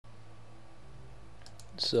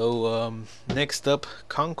So next up,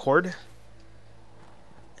 Concord.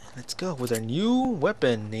 Let's go with our new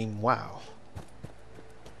weapon named WoW,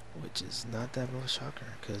 which is not that of a shocker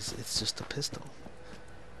because it's just a pistol.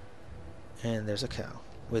 And there's a cow.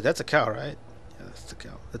 Wait, that's a cow, right? Yeah, that's the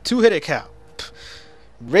cow. A two-headed cow. Pff,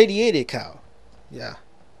 radiated cow. Yeah.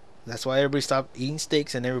 That's why everybody stopped eating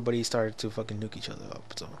steaks and everybody started to fucking nuke each other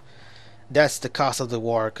up. So that's the cost of the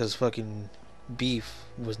war, because fucking beef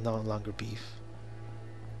was no longer beef.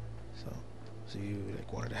 So you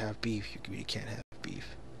like wanted to have beef, you really can't have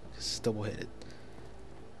beef. It's double-headed.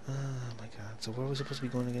 Oh my god. So where was it supposed to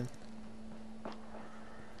be going again?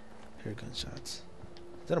 Hear gunshots.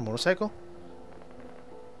 Is that a motorcycle?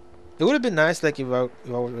 It would have been nice like if I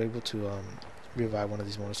were able to revive one of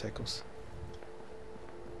these motorcycles.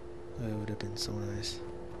 It would have been so nice.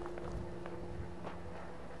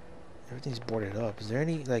 Everything's boarded up. Is there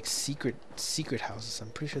any like secret houses?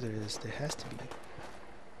 I'm pretty sure there is. There has to be.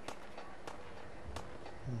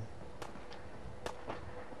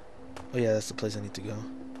 Oh yeah, that's the place I need to go.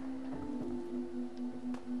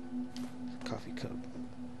 Coffee cup.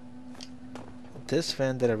 This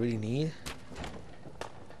fan that I really need.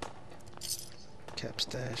 Cap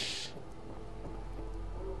stash.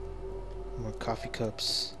 More coffee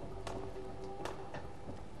cups.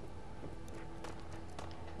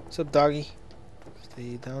 What's up, doggy?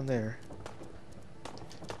 Stay down there.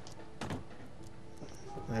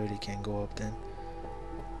 I really can't go up then.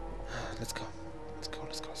 Let's go. Let's go.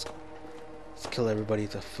 Let's go. Let's go. Let's kill everybody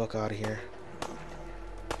the fuck out of here.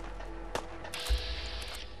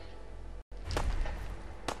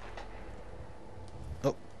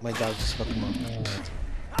 Oh, my dog just fucked him up.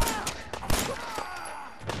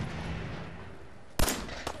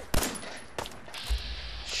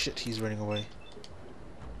 Shit, he's running away.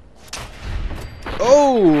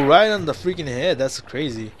 Oh, right on the freaking head. That's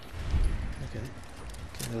crazy. Okay.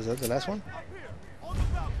 Was that the last one?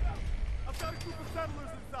 I've got a group of settlers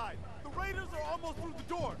inside. The raiders are almost through the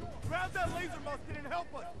door. Grab that laser musket and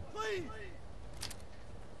help us, please.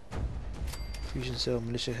 Fusion cell,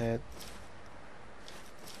 militia hat.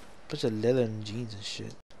 Bunch of leather and jeans and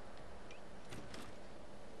shit.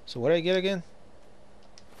 So what did I get again?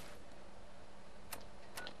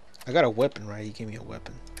 I got a weapon, right? He gave me a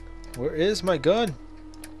weapon. Where is my gun?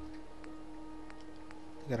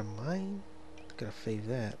 I got a mine. Gotta save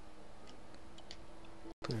that.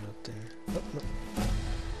 Put it up there. Oh, no.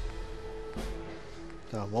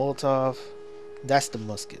 Got a Molotov. That's the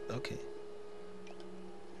musket. Okay.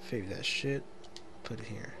 Save that shit. Put it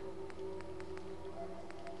here.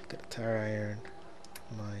 Got a tire iron.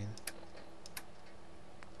 Mine.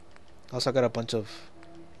 Also got a bunch of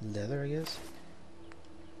leather, I guess.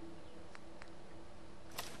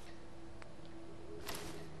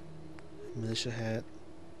 Militia hat.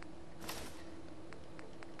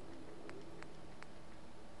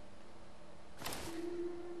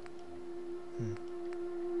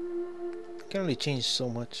 Can only change so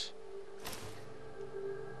much.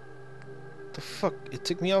 The fuck? It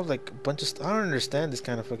took me off like a bunch of I don't understand this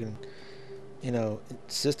kind of fucking, you know,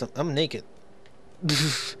 system. I'm naked.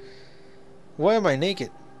 Why am I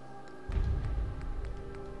naked?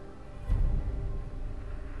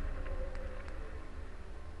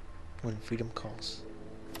 When freedom calls.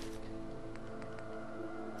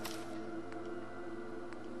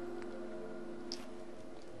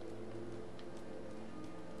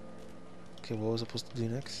 Okay, what was I supposed to do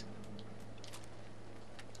next?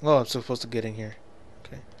 Oh, I'm supposed to get in here.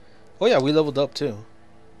 Okay. Oh yeah, we leveled up too.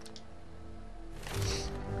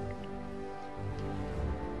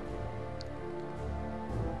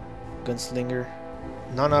 Gunslinger.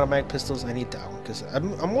 Non-automatic pistols, I need that one because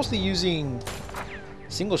I'm mostly using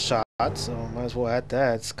single shot, so might as well add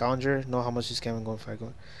that. Scoundrel, know how much this can go if I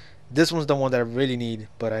go. This one's the one that I really need,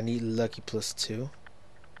 but I need lucky +2.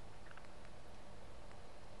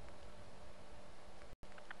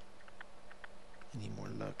 I need more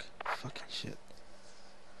luck. Fucking shit.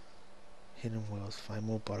 Hidden wells, 5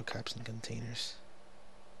 more bottle caps and containers.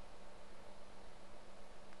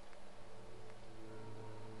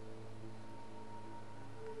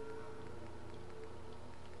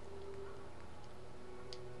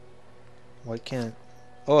 Why can't?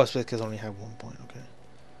 Oh, it's because I only have 1 point. Okay.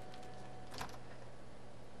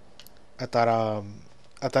 I thought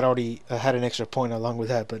I already had an extra point along with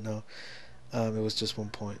that, but no. It was just 1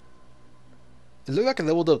 point. It looked like I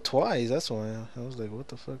leveled up twice. That's why I was like, what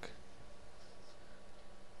the fuck?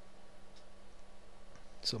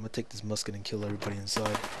 So I'm gonna take this musket and kill everybody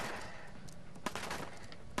inside.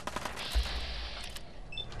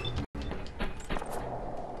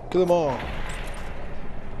 Kill them all.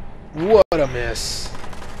 What a miss.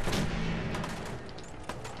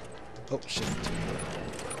 Oh shit.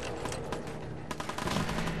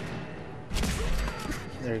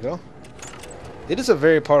 There you go. It is a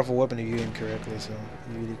very powerful weapon if you aim correctly, so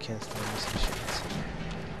you really can't stand missing shots.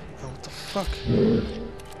 Oh, what the fuck?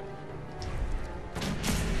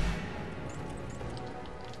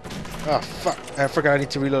 Oh fuck! I forgot I need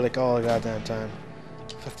to reload like all the goddamn time.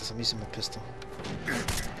 Fuck this! I'm using my pistol.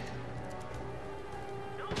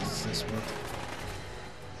 What's this one?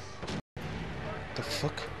 The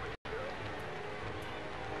fuck?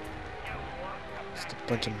 Just a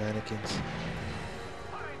bunch of mannequins.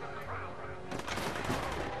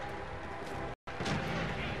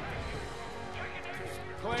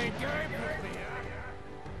 Playing games with me,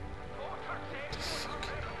 The fuck?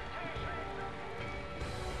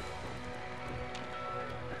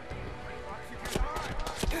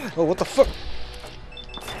 Oh, what the fuck?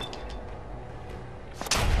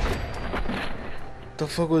 The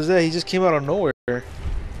fuck was that? He just came out of nowhere.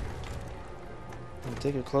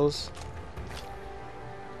 Take it close.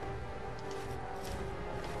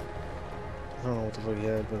 I don't know what the fuck he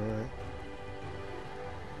had, but alright.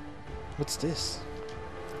 What's this?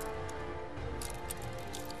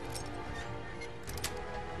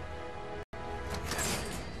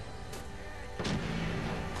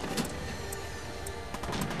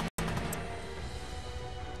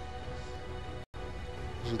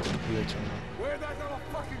 What's with the computer terminal? Where'd that little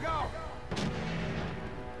fucker go?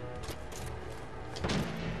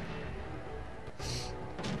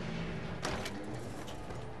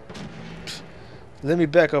 Let me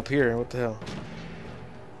back up here. What the hell?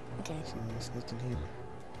 Okay. So there's nothing here.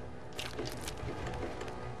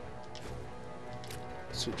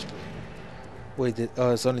 Switchblade. Wait,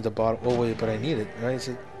 it's only the bottom. Oh wait, but I need it, right?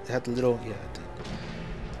 It had the little. Yeah, it did.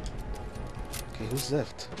 Okay, who's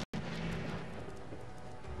left?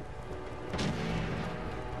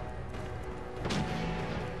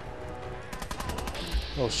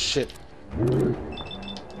 Oh shit!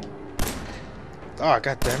 Ah,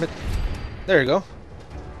 god damn it! There you go.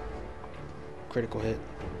 Critical hit.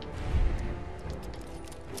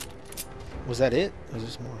 Was that it? Or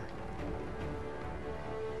was there more?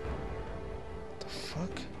 The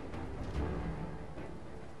fuck?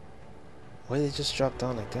 Why did it just drop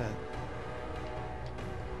down like that?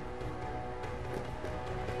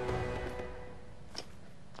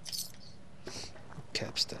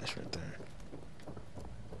 Cap stash right there.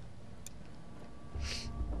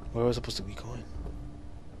 Where was I supposed to be going?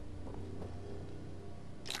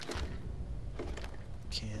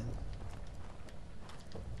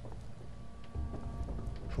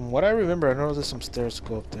 From what I remember, I know there's some stairs to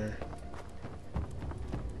go up there. I'm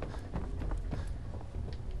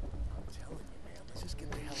telling you, man. Let's just get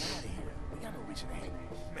the hell out of here. We got no reason to hang.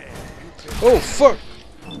 Man, oh fuck!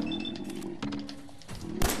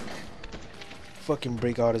 Fucking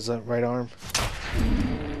break out his right arm.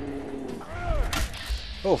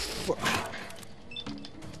 Oh fuck!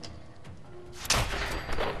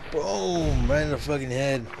 Boom! Right in the fucking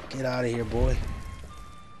head. Get out of here, boy.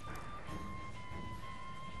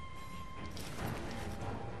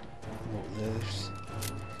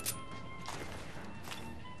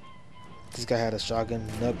 This guy had a shotgun,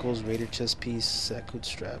 knuckles, raider chest piece, sackhood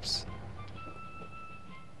straps.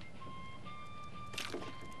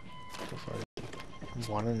 So far,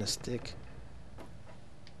 one on a stick.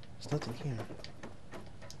 There's nothing here.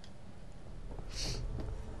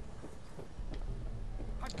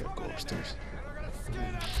 Gotta go upstairs.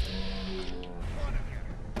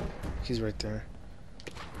 He's right there.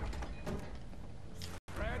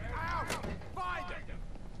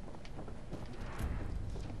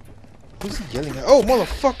 Who's he yelling at? Oh,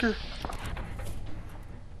 motherfucker!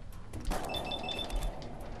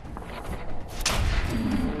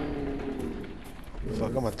 Fuck,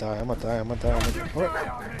 I'm gonna die, I'm gonna die, I'm gonna die, I'm gonna die.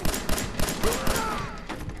 Alright.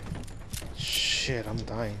 Shit, I'm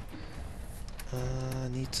dying. I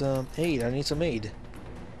need some aid, I need some aid.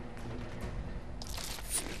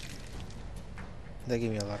 That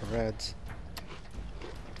gave me a lot of rads.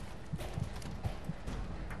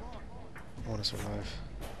 I wanna survive.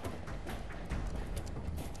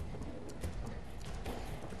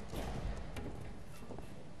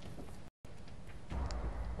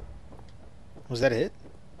 Was that it?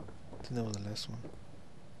 I think that was the last one.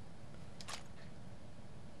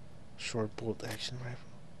 Short bolt action rifle.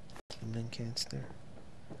 Emblems cans there.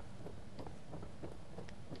 I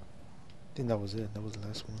think that was it. That was the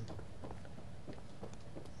last one.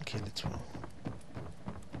 Okay, let's roll.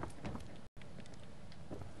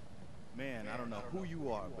 Man, I don't know who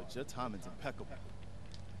you are, but your timing's impeccable.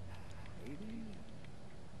 Maybe?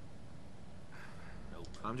 Nope.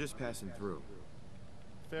 I'm just passing through.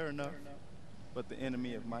 Fair enough. But the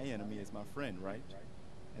enemy of my enemy is my friend, right?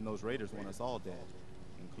 And those raiders want us all dead,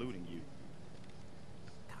 including you.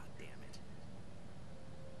 God damn it.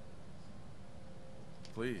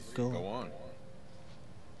 Please, Go. go on.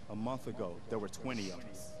 A month ago, there were 20 of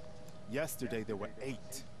us. Yesterday, there were 8.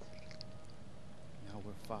 Now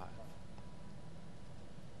we're 5.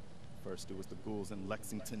 First it was the ghouls in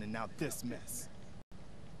Lexington, and now this mess.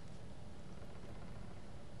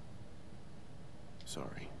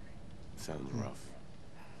 Sorry. Sounds rough.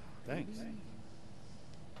 Thanks.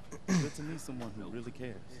 Good to meet someone who really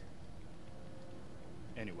cares.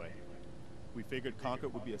 Anyway, we figured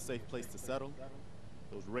Concord would be a safe place to settle.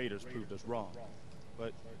 Those raiders proved us wrong.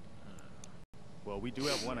 But, well, we do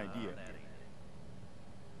have one idea.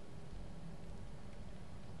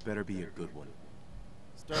 Better be a good one.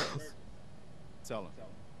 Sturgis. Tell him.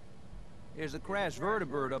 There's a crashed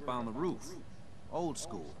vertibird up on the roof. Old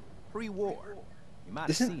school. Pre-war. You might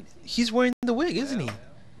have seen Isn't it. he's wearing the wig, isn't he?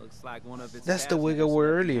 Looks like one of its That's the wig I passengers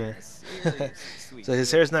wore left behind earlier. a seriously sweet So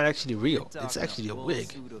his girl. hair's not actually real. We're It's talking actually a full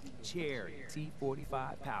wig. suit of cherry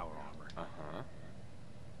T-45 power armor. Uh-huh.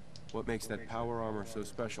 What makes that power armor so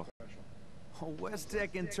special? A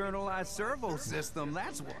West-Tech internalized servo system,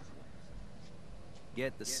 that's what.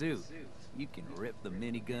 Get the suit. You can rip the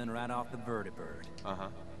minigun right off the vertibird. Uh-huh.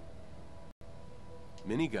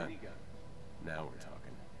 Minigun. Now we're talking.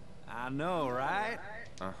 I know, right?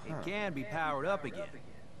 Uh-huh. It can be powered up again.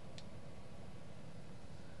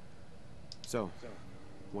 So,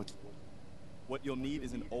 what? What you'll need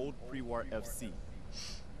is an old pre-war FC.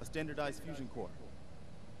 A standardized fusion core.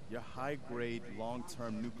 Your high-grade,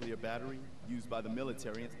 long-term nuclear battery used by the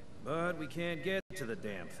military. But we can't get to the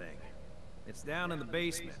damn thing. It's down in the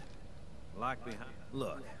basement. Locked behind.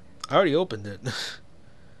 Look, I already opened it.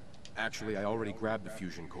 Actually, I already grabbed the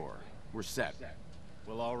fusion core. We're set.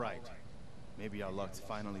 Well, all right. Maybe our luck's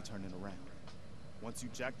finally turning around. Once you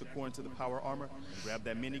jack the core into the power armor and grab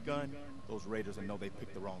that minigun, those raiders will know they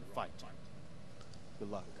picked the wrong fight. Good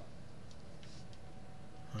luck.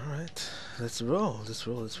 Alright, let's roll. Let's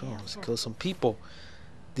roll. Let's roll. Let's kill some people.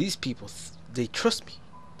 These people, they trust me.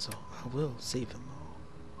 So I will save them.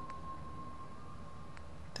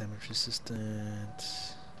 Damage resistant.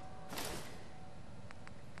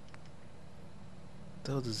 What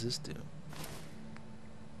the hell does this do?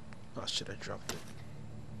 Oh shit, I dropped it.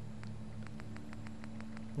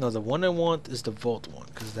 No, the one I want is the Volt one,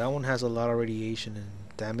 because that one has a lot of radiation and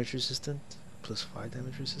damage resistant. Plus 5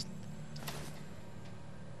 damage resistant.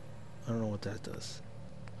 I don't know what that does.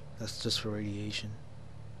 That's just for radiation.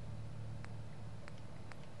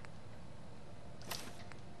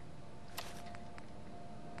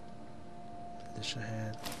 This I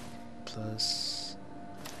had plus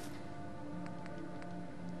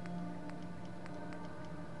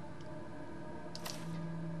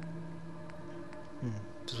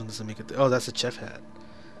this one doesn't make it. Oh, that's a chef hat.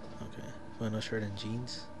 Okay, flannel shirt and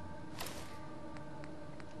jeans.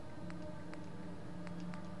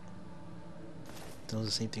 It's the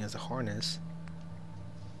same thing as a harness.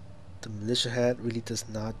 The militia hat really does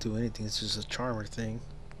not do anything. It's just a charmer thing.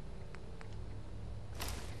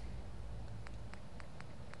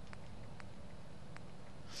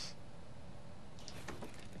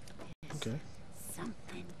 Okay.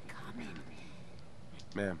 Something coming.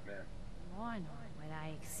 Ma'am. More than what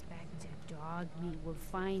I expect a dog meat would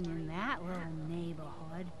find in that little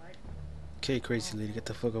neighborhood. Okay, crazy lady, get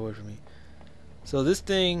the fuck away from me. So this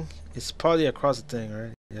thing is probably across the thing,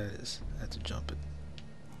 right? Yeah, it is. I had to jump it.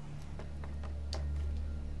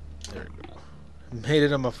 There we go. Made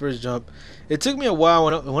it on my first jump. It took me a while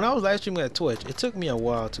when I was live streaming at Twitch. It took me a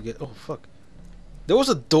while to get. Oh fuck! There was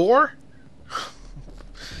a door.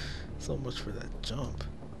 So much for that jump.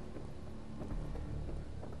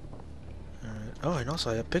 All right. Oh, and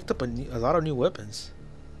also I picked up a lot of new weapons.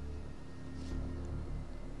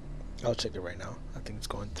 I'll check it right now. I think it's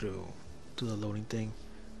going through to the loading thing.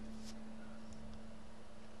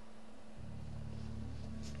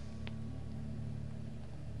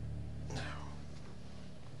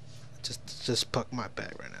 Just puck my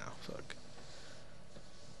bag right now. Fuck.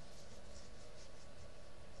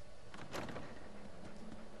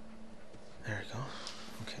 There we go.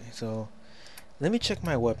 Okay, so let me check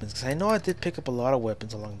my weapons, because I know I did pick up a lot of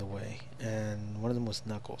weapons along the way, and one of them was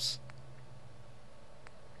Knuckles.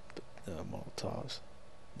 Molotovs.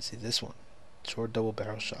 Let's see this one. Short double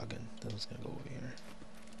barrel shotgun. That was gonna go over here.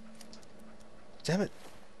 Damn it.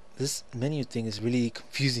 This menu thing is really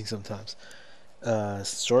confusing sometimes.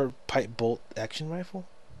 Short pipe bolt action rifle?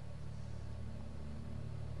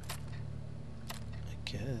 I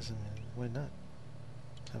guess. I mean, why not?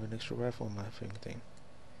 Have an extra rifle on my thing.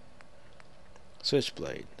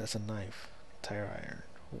 Switchblade. That's a knife. Tire iron.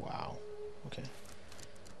 Wow. Okay.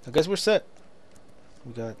 I guess we're set.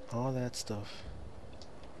 We got all that stuff.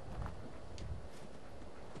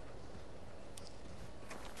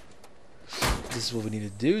 This is what we need to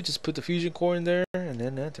do. Just put the fusion core in there and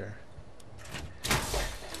then enter.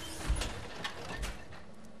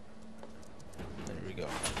 There we go.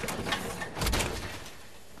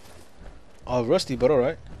 All rusty, but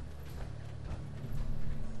alright.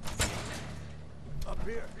 Up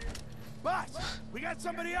here. Boss, we got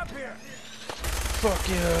somebody up here. Fuck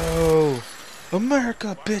you.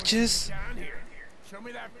 America, bitches. Down here. Show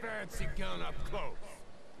me that fancy gun up close.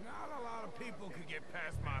 Not a lot of people could get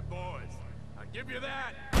past my boys. I'll give you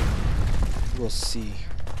that. We'll see.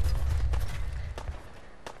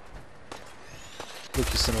 Look,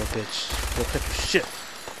 you son of a bitch. Go cut your shit.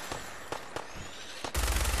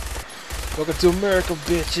 Welcome to America,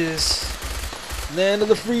 bitches. Land of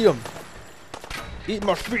the freedom. Eat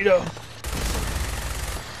my freedom.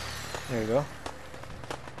 There you go.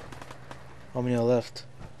 How many are left?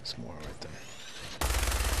 There's more right there.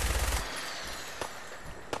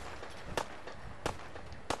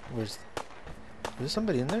 Where's... Is there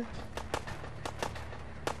somebody in there?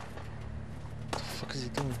 What the fuck is he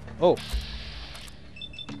doing? Oh!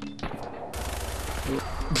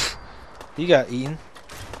 He got eaten.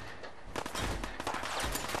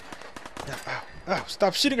 Ow, ow, ow,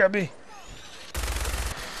 stop shooting at me!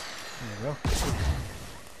 There you go.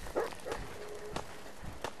 What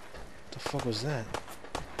the fuck was that?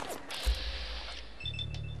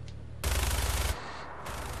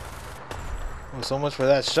 Well, so much for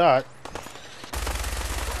that shot.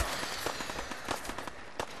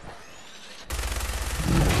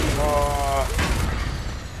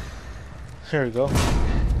 Here we go.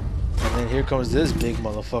 And then here comes this big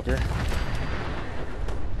motherfucker.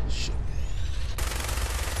 Shit.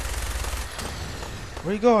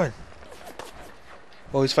 Where are you going?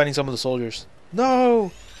 Oh, he's fighting some of the soldiers.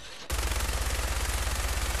 No!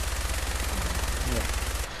 Yeah.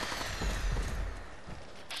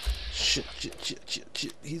 Shit, shit, shit, shit,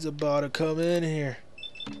 shit. He's about to come in here.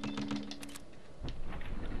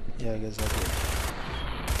 Yeah, I guess that's it.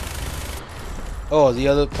 Oh, the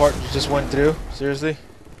other part just went through? Seriously?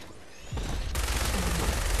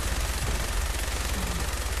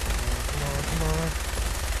 Come on, come on.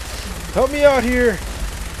 Help me out here!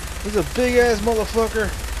 He's a big ass motherfucker.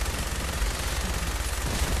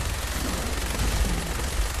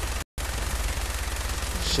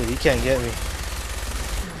 Shit, he can't get me.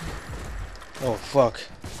 Oh, fuck.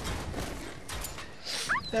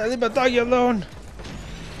 Yeah, leave my doggy alone!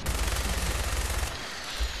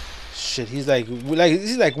 Shit, he's like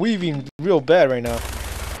weaving real bad right now.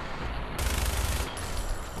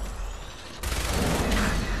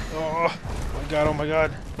 Oh my god! Oh my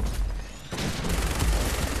god!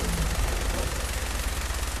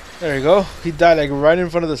 There you go. He died like right in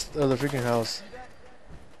front of the freaking house.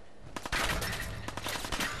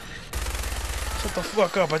 Shut the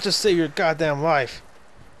fuck up! I just saved your goddamn life.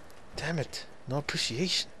 Damn it! No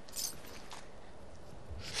appreciation.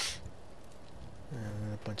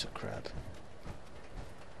 A bunch of crap.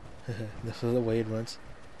 The way it runs.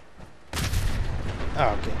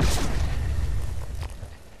 Ah, okay.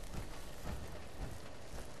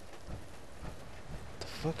 The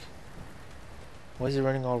fuck? Why is it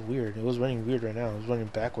running all weird? It was running weird right now. It was running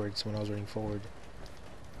backwards when I was running forward.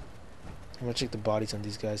 I'm gonna check the bodies on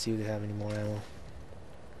these guys, see if they have any more ammo.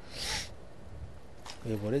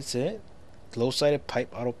 Wait, what is it? Low-sighted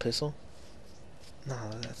pipe auto pistol? No,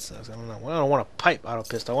 that sucks. I don't know. I don't want a pipe auto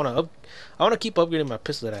pistol. I want to keep upgrading my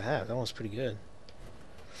pistol that I have. That one's pretty good.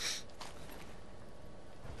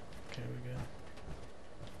 Okay,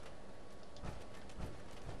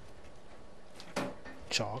 we go.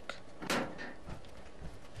 Chalk.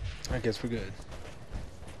 I guess we're good.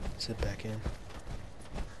 Sit back in.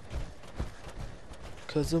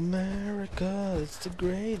 'Cause America is the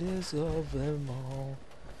greatest of them all.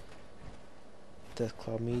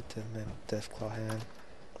 Deathclaw meat and then Deathclaw hand.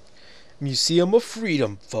 Museum of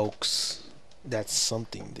Freedom, folks. That's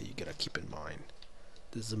something that you gotta keep in mind.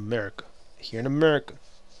 This is America. Here in America,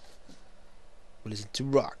 we listen to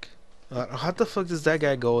rock. How the fuck does that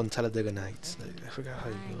guy go in Talladega Nights? I forgot how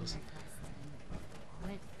he goes.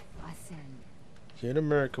 Here in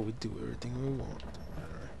America, we do everything we want.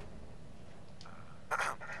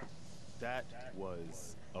 That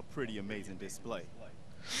was a pretty amazing display.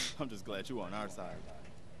 I'm just glad you're on our side.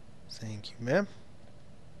 Thank you, ma'am.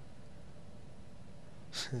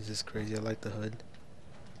 This is crazy. I like the hood.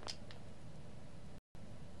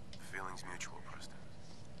 Feelings mutual, Preston.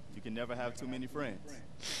 You can never have too many friends.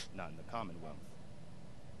 Not in the Commonwealth.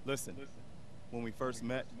 Listen, When we first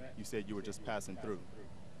met, you said you were just passing through.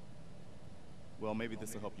 Well, maybe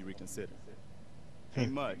this will help you reconsider.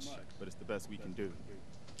 Ain't much, but it's the best we can do.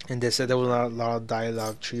 And they said there was a lot of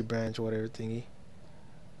dialogue, tree branch, whatever thingy.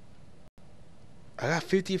 I got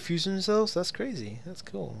 50 fusion cells? That's crazy. That's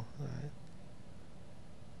cool. Alright.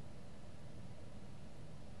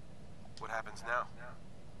 What happens now?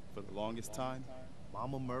 For the longest time,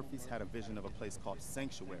 Mama Murphy's had a vision of a place called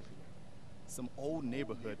Sanctuary. Some old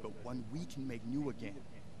neighborhood, but one we can make new again.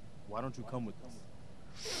 Why don't you come with us?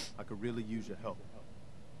 I could really use your help.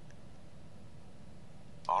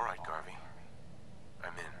 All right, Garvey.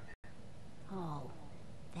 I'm in. Oh,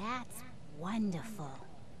 that's wonderful.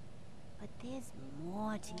 But there's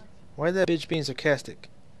more to... Why that bitch being sarcastic?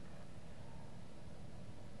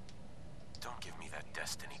 Don't give me that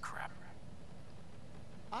destiny crap.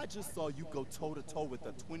 I just saw you go toe-to-toe with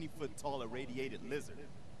a 20-foot tall irradiated lizard.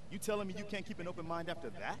 You telling me you can't keep an open mind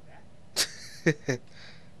after that?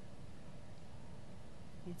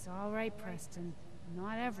 It's all right, Preston.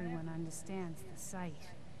 Not everyone understands the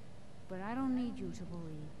sight. But I don't need you to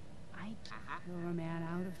believe. You're a man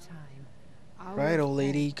out of time. Right, old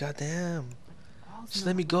lady. Goddamn. Just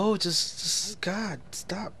let me go. Just, God,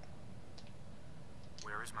 stop.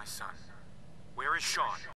 Where is my son? Where is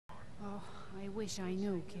Sean? Oh, I wish I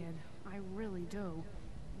knew, kid. I really do.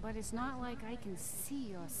 But it's not like I can see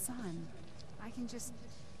your son. I can just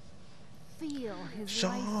feel his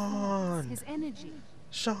life force, his energy.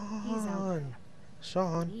 Sean.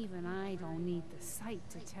 Sean. Even I don't need the sight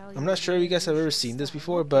to tell you. I'm not sure if you guys have ever seen this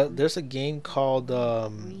before, but there's a game called what's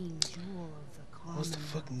the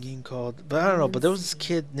fucking game called? But I don't know, but there was this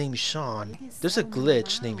kid named Sean. There's a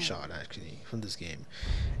glitch named Sean actually from this game.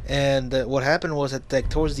 And what happened was that like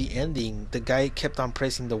towards the ending, the guy kept on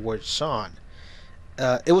pressing the word Sean.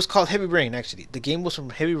 It was called Heavy Rain actually. The game was from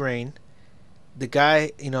Heavy Rain. The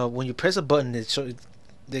guy, you know, when you press a button, it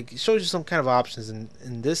shows you some kind of options, and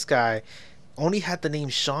this guy only had the name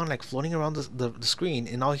Sean like floating around the screen,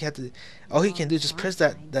 and all he can do is just press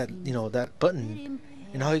that you know, that button,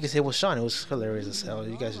 and all he can say was Sean. It was hilarious as hell.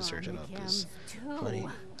 You guys should search it up. It's funny.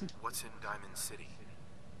 What's in Diamond City?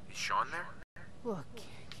 Is Sean there? Look,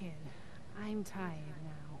 kid, I'm tired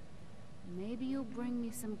now. Maybe you'll bring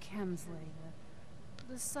me some chems later.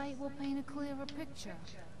 The sight will paint a clearer picture.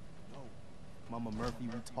 No. Mama Murphy,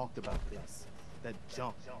 we talked about this. That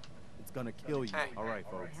junk. It's gonna kill you. Hey. All right,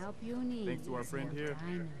 folks. The help you need. Thanks to our is friend in here,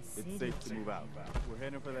 Diamond it's City. safe to move out. We're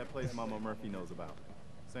heading for that place Mama Murphy knows about.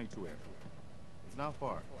 Sanctuary. It's not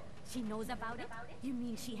far. She knows about it? You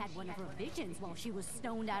mean she had one of her visions while she was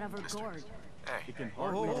stoned out of her gourd? Hey. It can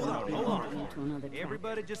hardly Hold on, be. hold on. Into another track.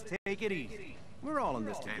 Everybody just take it easy. We're all in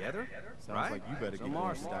this together, Sounds right? like you better So get going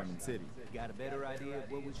Marcy, to Diamond City. got a better idea of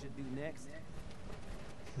what we should do next?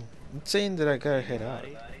 I'm saying that I gotta head out.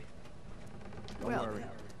 Don't Well, worry.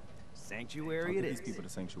 Sanctuary I'll it get is. these people to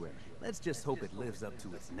Sanctuary. Let's just hope it lives up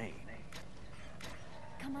to its name.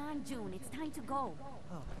 Come on, June. It's time to go.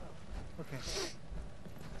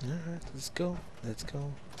 Alright, let's go. Let's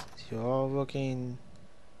go. You're all looking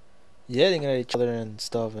yelling at each other and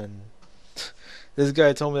stuff, and this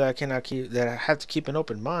guy told me that I have to keep an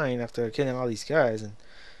open mind after killing all these guys and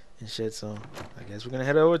shit, so I guess we're gonna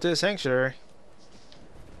head over to the sanctuary.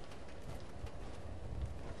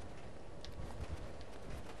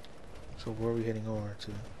 So where are we heading over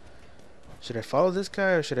to? Should I follow this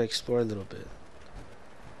guy or should I explore a little bit?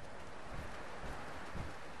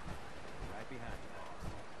 Right behind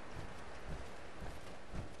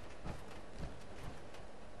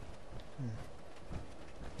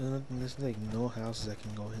There's like no houses I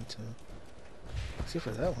can go into. Except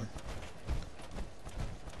for that one.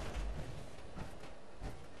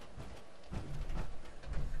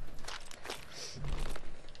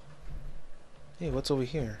 Hey, what's over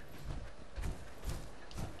here?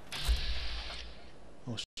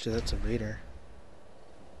 Oh shit, that's a raider.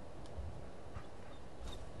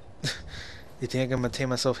 You think I'm gonna take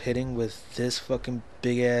myself hitting with this fucking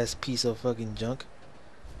big ass piece of fucking junk?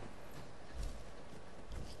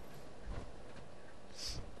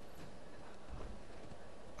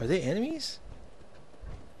 Are they enemies?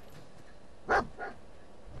 Peekaboo!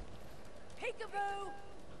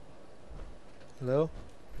 Hello?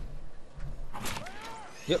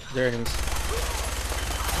 Yep, they're enemies.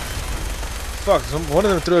 Fuck, one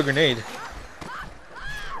of them threw a grenade.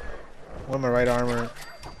 One of my right armor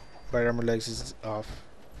legs is off.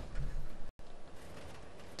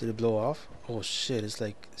 Did it blow off? Oh shit, it's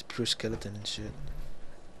like it's pure skeleton and shit.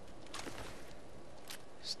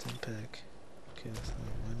 Stim pack. Okay, that's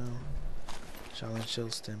not bueno. Challenge shell,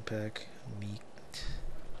 stim pack, meat.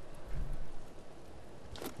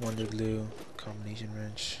 Wonder glue, combination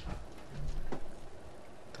wrench.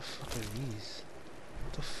 fuck are these?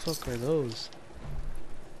 What the fuck are those?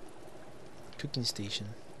 Cooking station.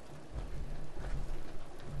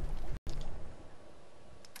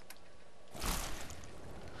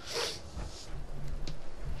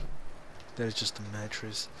 That is just a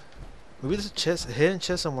mattress. Maybe there's a chest, a hidden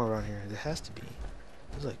chest somewhere around here. There has to be.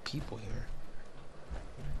 There's like people here.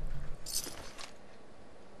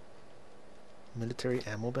 Military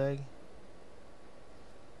ammo bag.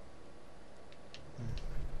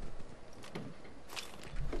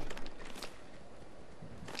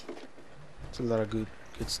 There's a lot of good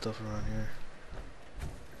stuff around here.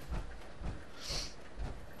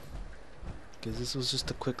 Cause this was just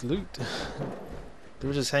a quick loot. They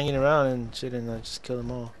were just hanging around and shit, and I just killed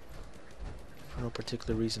them all for no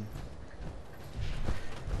particular reason.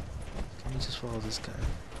 Let me just follow this guy.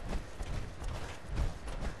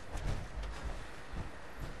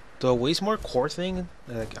 Do I waste more core thing?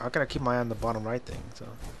 Like, I gotta keep my eye on the bottom right thing. So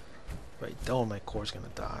if I don't, my core's gonna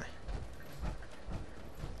die.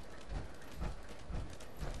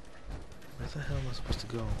 Where the hell am I supposed to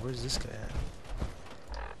go? Where's this guy at?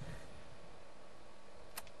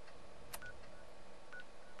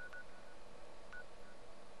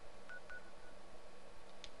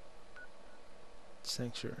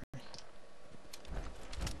 Sanctuary.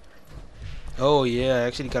 Oh yeah, I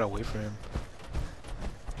actually got away from him.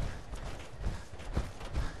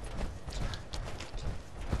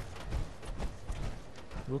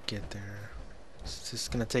 We'll get there. It's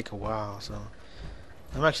just gonna take a while, so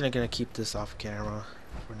I'm actually gonna keep this off camera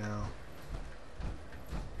for now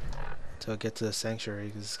till I get to the sanctuary,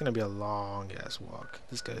 because it's gonna be a long ass walk.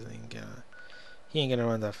 This guy he ain't gonna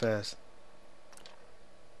run that fast,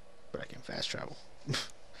 but I can fast travel.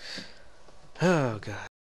 Oh god.